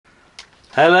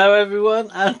Hello everyone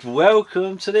and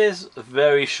welcome to this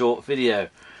very short video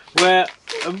where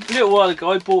a little while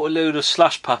ago I bought a load of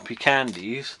Slush Puppie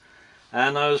candies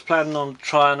and I was planning on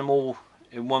trying them all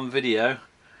in one video,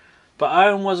 but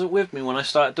Owen wasn't with me when I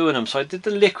started doing them, so I did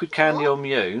the liquid candy on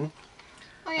my own.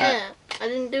 Oh yeah, I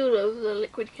didn't do the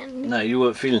liquid candy. No, you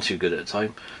weren't feeling too good at the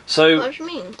time. So what do you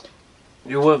mean?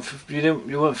 You weren't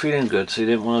feeling good, so you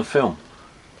didn't want to film.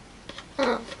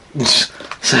 Oh.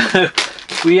 So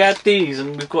we had these,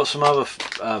 and we've got some other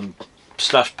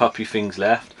Slush Puppie things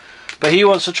left. But he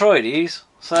wants to try these,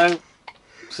 so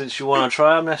since you want to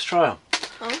try them, let's try them.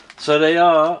 Oh. So they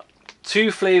are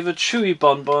 2 flavoured chewy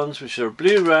bonbons, which are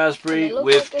blue raspberry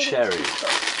with like cherry.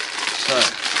 So,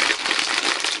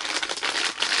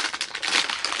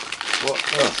 what?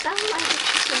 Oh.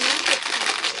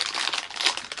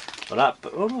 Well, that.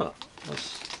 Oh look.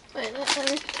 Wait, let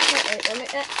me.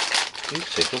 You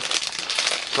tickle.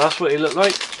 So that's what he looked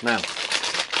like. Now.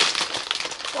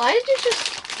 Why did you just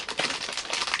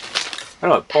I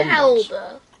like bonbons.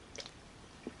 powder?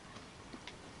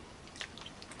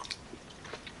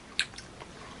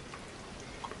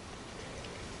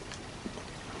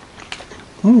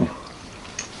 Hmm.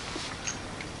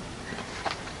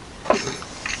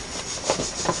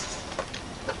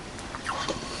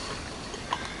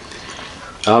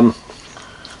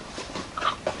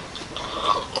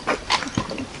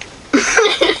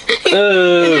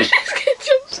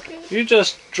 You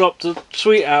just dropped a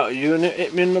sweet out of you and it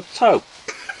hit me in the toe.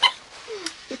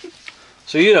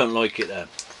 So you don't like it then?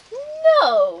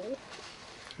 No.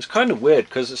 It's kind of weird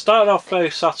because it started off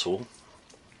very subtle.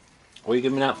 What are you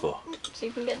giving me that for? So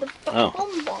you can get the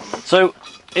bonbons. So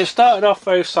it started off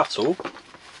very subtle,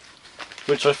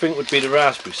 which I think would be the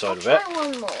raspberry side of it. Try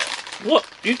one more. What?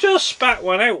 You just spat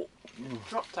one out.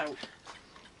 Dropped out.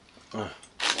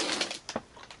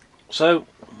 So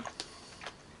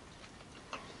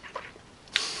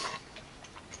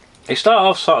they start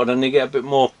off subtle and they get a bit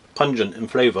more pungent in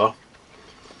flavour.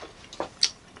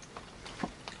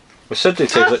 I said they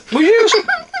taste like. Well,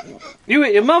 you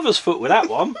ate your mother's foot with that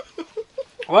one.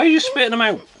 Why are you spitting them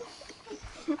out?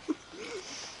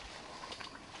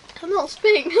 I'm not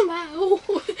spitting them out.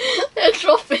 They're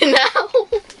dropping out.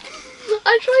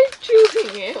 I tried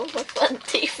chewing it with my front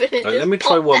teeth and it Right, just let me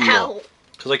try one out. more.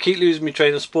 Because I keep losing my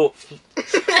train of thought.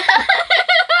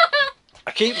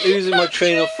 I keep losing my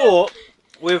train of thought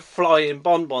with flying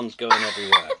bonbons going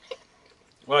everywhere.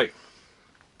 Right.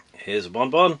 Here's a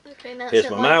bonbon. Okay, now here's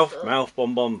my mouth,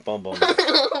 bonbon, bonbon.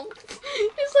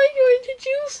 It's like you're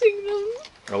introducing them.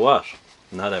 I was.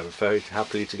 Now they're very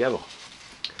happily together.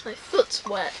 My foot's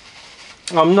wet.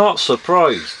 I'm not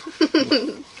surprised.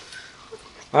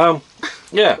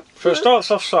 Yeah, so it starts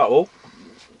off subtle,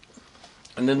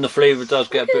 and then the flavour does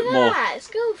get a bit more. It's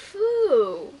going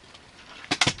through.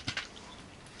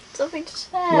 Something to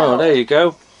smell. Well, there you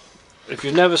go. If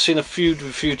you've never seen a food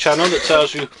review channel that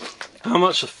tells you how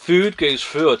much of food goes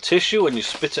through a tissue when you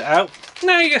spit it out,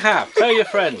 now you have. Tell your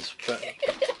friends. But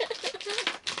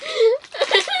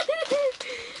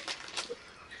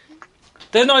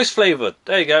they're nice flavoured.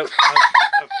 There you go.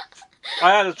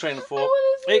 I had a train of thought.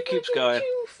 It keeps going.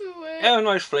 They're a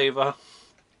nice flavour.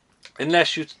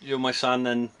 Unless you're my son,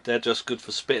 then they're just good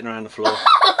for spitting around the floor.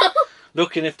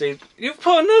 Looking if they. You've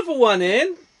put another one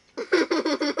in.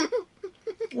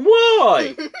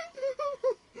 Why?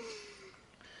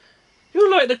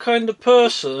 You're like the kind of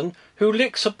person who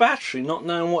licks a battery not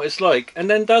knowing what it's like and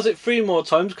then does it 3 more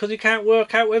times because he can't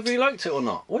work out whether he liked it or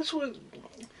not.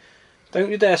 Don't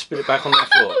you dare spit it back on the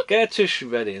floor. Get a tissue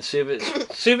ready and see if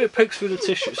it pokes through the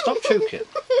tissue. Stop choking.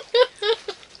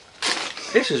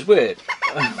 This is weird.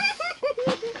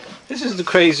 This is the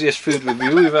craziest food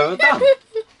review we've ever done.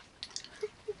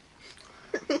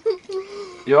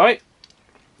 You alright?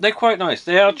 They're quite nice.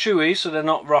 They are chewy, so they're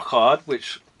not rock hard,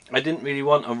 which I didn't really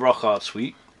want a rock hard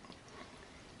sweet.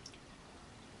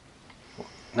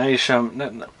 Now you show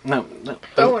no.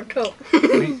 Don't want to.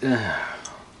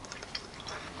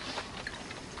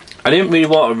 I didn't really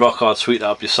want a rock hard sweet that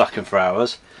I'll be sucking for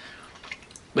hours.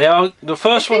 They are the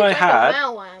first one I had.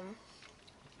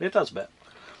 It does a bit.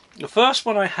 The first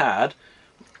one I had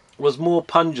was more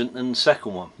pungent than the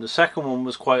second one. The second one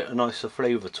was quite a nicer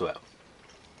flavour to it.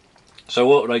 So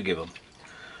what would I give them?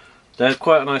 They're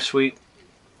quite a nice sweet.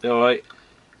 They're alright.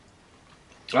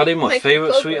 I think my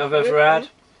favourite sweet I've ever had.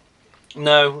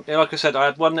 No, like I said, I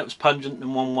had one that was pungent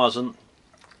and one wasn't.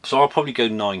 So I'll probably go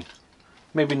 9.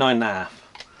 Maybe 9.5.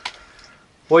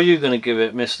 What are you going to give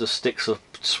it, Mr. Sticks of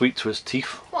Sweet to his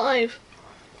teeth? 5.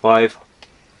 5.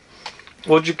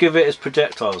 What'd you give it as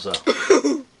projectiles though?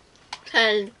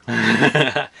 10.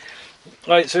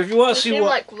 Right, so if you want to see what...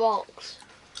 like rocks.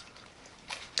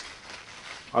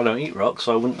 I don't eat rocks,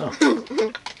 so I wouldn't know.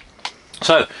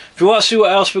 So, if you want to see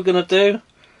what else we're going to do,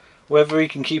 whether he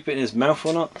can keep it in his mouth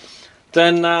or not,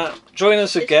 then join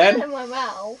us again. It's in my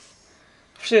mouth.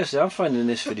 Seriously, I'm finding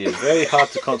this video very hard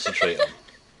to concentrate on.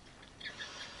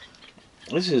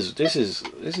 This is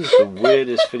the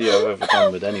weirdest video I've ever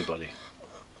done with anybody.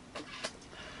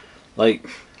 Like,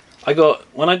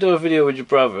 when I do a video with your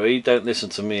brother, he don't listen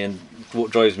to me and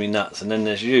what drives me nuts, and then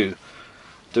there's you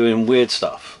doing weird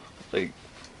stuff. Like,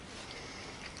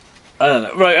 I don't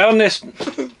know. Right, on this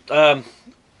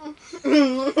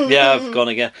yeah, I've gone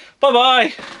again. Bye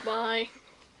bye. Bye.